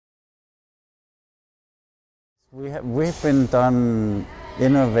We've been done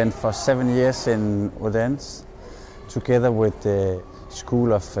InnoEvent for 7 years in Odense, together with the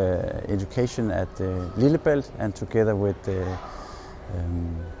School of Education at Lillebælt, and together with the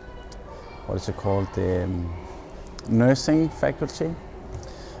the nursing faculty,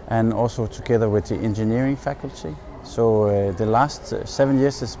 and also together with the engineering faculty. So the last 7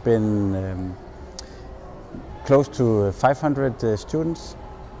 years has been close to 500 students.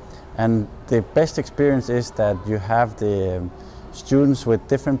 And the best experience is that you have the students with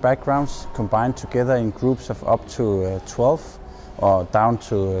different backgrounds combined together in groups of up to 12 or down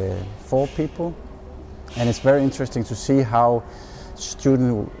to 4 people. And it's very interesting to see how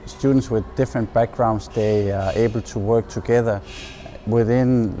students with different backgrounds, they are able to work together.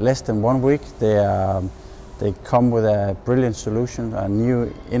 Within less than 1 week, they come with a brilliant solution,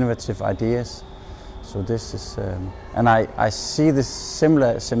 new innovative ideas. So this is, and I see the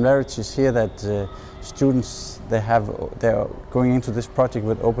similarities here that students they're going into this project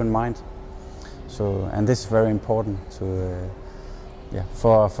with open mind. So, and this is very important to,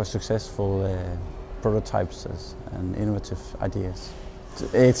 for successful prototypes and innovative ideas.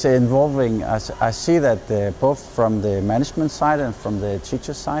 It's involving. I see that both from the management side and from the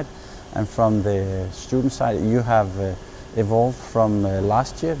teacher side and from the student side, you have evolved from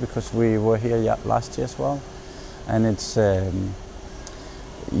last year, because we were here last year as well, and it's it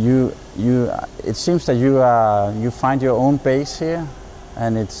seems that you find your own base here,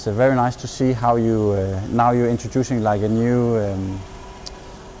 and it's very nice to see how you now you're introducing like a new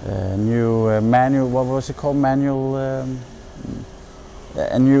manual. What was it called? Manual.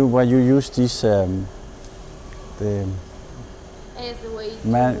 A new, where you use these as the way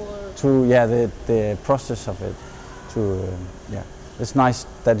to the process of it. It's nice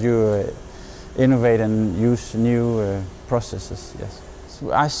that you innovate and use new processes. Yes,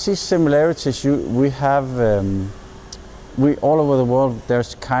 so I see similarities. We have all over the world.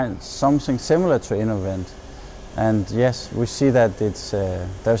 There's something similar to InnoEvent, and yes, we see that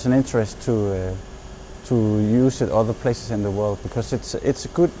there's an interest to use it other places in the world, because it's a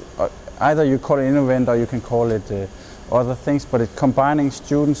good. Either you call it InnoEvent or you can call it other things, but it's combining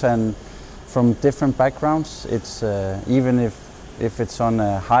students and from different backgrounds. It's even if it's on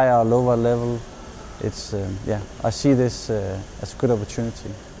a higher or lower level, it's I see this as a good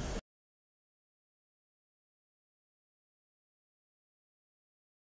opportunity.